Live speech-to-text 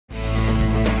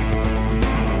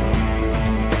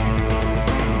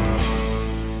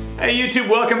Hey YouTube,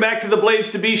 welcome back to the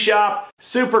Blades to Be shop.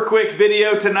 Super quick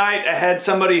video tonight. I had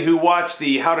somebody who watched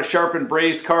the How to Sharpen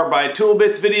Brazed Carbide Tool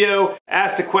Bits video,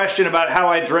 asked a question about how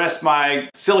I dress my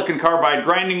Silicon Carbide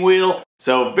Grinding Wheel.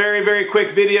 So very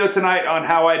quick video tonight on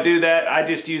how I do that. I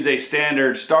just use a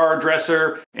standard star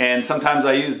dresser, and sometimes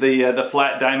I use the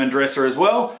flat diamond dresser as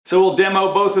well. So we'll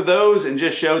demo both of those and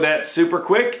just show that super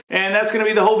quick. And that's going to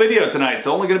be the whole video tonight,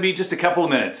 so only going to be just a couple of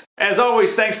minutes. As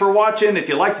always, thanks for watching. If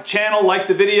you like the channel, like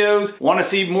the videos, want to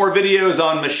see more videos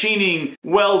on machining,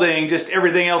 welding, just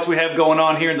everything else we have going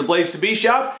on here in the Blades to Be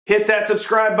shop, hit that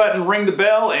subscribe button, ring the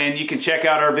bell, and you can check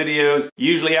out our videos,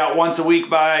 usually out once a week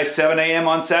by 7 a.m.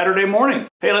 on Saturday morning.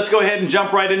 Hey, let's go ahead and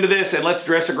jump right into this and let's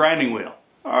dress a grinding wheel.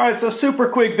 Alright, so super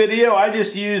quick video. I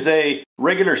just use a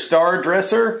regular star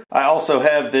dresser. I also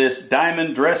have this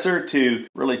diamond dresser to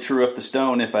really true up the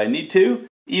stone if I need to.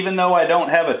 Even though I don't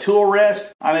have a tool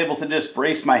rest, I'm able to just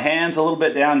brace my hands a little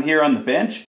bit down here on the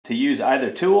bench to use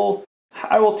either tool.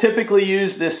 I will typically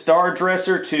use this star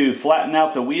dresser to flatten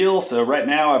out the wheel. So right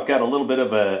now I've got a little bit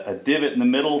of a divot in the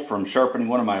middle from sharpening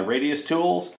one of my radius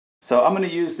tools. So I'm going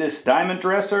to use this diamond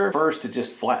dresser first to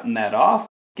just flatten that off.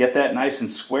 Get that nice and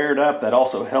squared up. That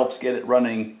also helps get it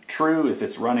running true if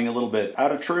it's running a little bit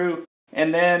out of true.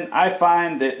 And then I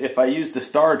find that if I use the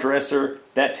star dresser,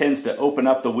 that tends to open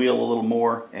up the wheel a little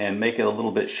more and make it a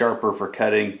little bit sharper for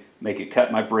cutting, make it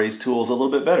cut my brazed tools a little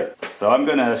bit better. So I'm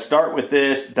going to start with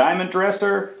this diamond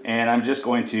dresser, and I'm just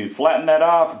going to flatten that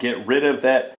off, get rid of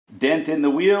that dent in the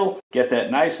wheel, get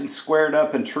that nice and squared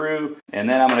up and true, and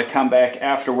then I'm going to come back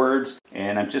afterwards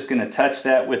and I'm just going to touch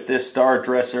that with this star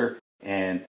dresser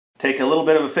and take a little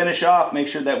bit of a finish off, make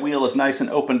sure that wheel is nice and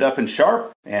opened up and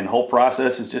sharp, and the whole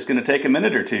process is just going to take a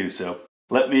minute or two. So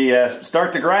let me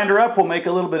start the grinder up, we'll make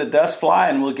a little bit of dust fly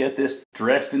and we'll get this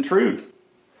dressed and trued.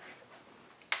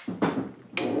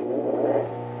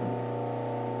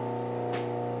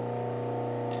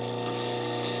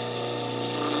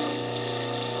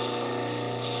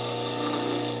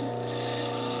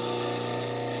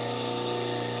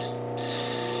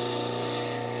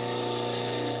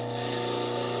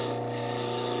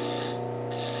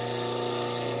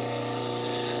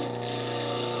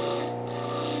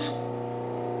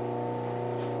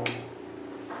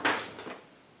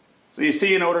 So you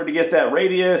see, in order to get that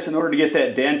radius, in order to get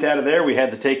that dent out of there, we had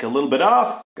to take a little bit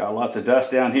off. Got lots of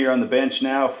dust down here on the bench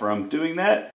now from doing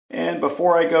that. And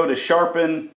before I go to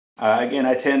sharpen, again,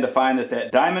 I tend to find that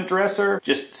that diamond dresser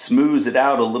just smooths it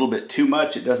out a little bit too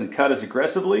much. It doesn't cut as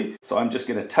aggressively. So I'm just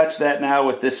going to touch that now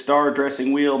with this star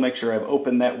dressing wheel, make sure I've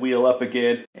opened that wheel up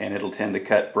again, and it'll tend to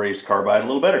cut brazed carbide a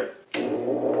little better.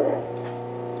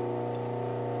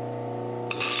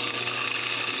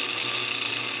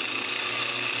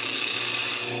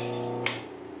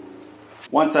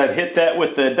 Once I've hit that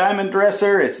with the diamond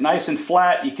dresser, it's nice and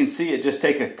flat. You can see it just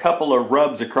take a couple of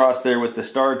rubs across there with the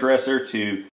star dresser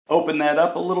to open that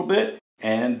up a little bit.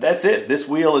 And that's it. This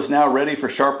wheel is now ready for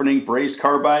sharpening brazed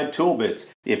carbide tool bits.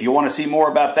 If you want to see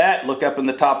more about that, look up in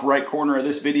the top right corner of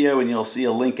this video and you'll see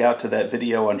a link out to that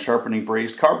video on sharpening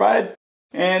brazed carbide.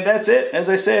 And that's it. As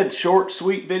I said, short,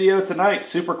 sweet video tonight,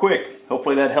 super quick.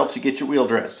 Hopefully that helps you get your wheel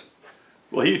dressed.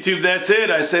 Well, YouTube, that's it.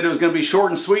 I said it was going to be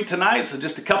short and sweet tonight, so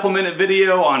just a couple-minute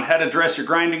video on how to dress your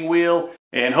grinding wheel,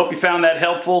 and hope you found that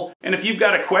helpful. And if you've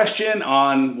got a question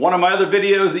on one of my other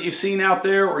videos that you've seen out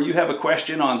there, or you have a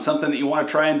question on something that you want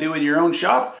to try and do in your own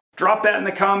shop, drop that in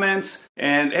the comments.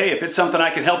 And hey, if it's something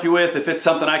I can help you with, if it's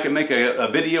something I can make a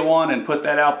video on and put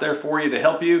that out there for you to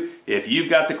help you, if you've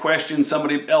got the question,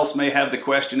 somebody else may have the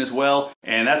question as well.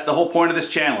 And that's the whole point of this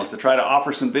channel, is to try to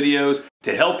offer some videos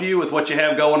to help you with what you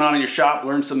have going on in your shop,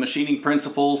 learn some machining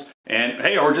principles, and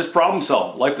hey, or just problem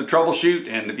solve, like to troubleshoot.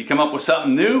 And if you come up with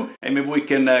something new, hey, maybe we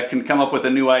can come up with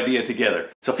a new idea together.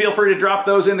 So feel free to drop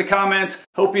those in the comments.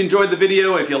 Hope you enjoyed the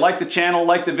video. If you like the channel,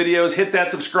 like the videos, hit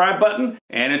that subscribe button.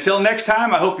 And until next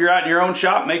time, I hope you're out in your own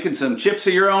shop making some chips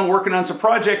of your own, working on some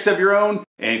projects of your own,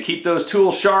 and keep those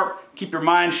tools sharp, keep your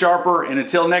mind sharper, and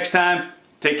until next time,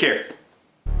 take care.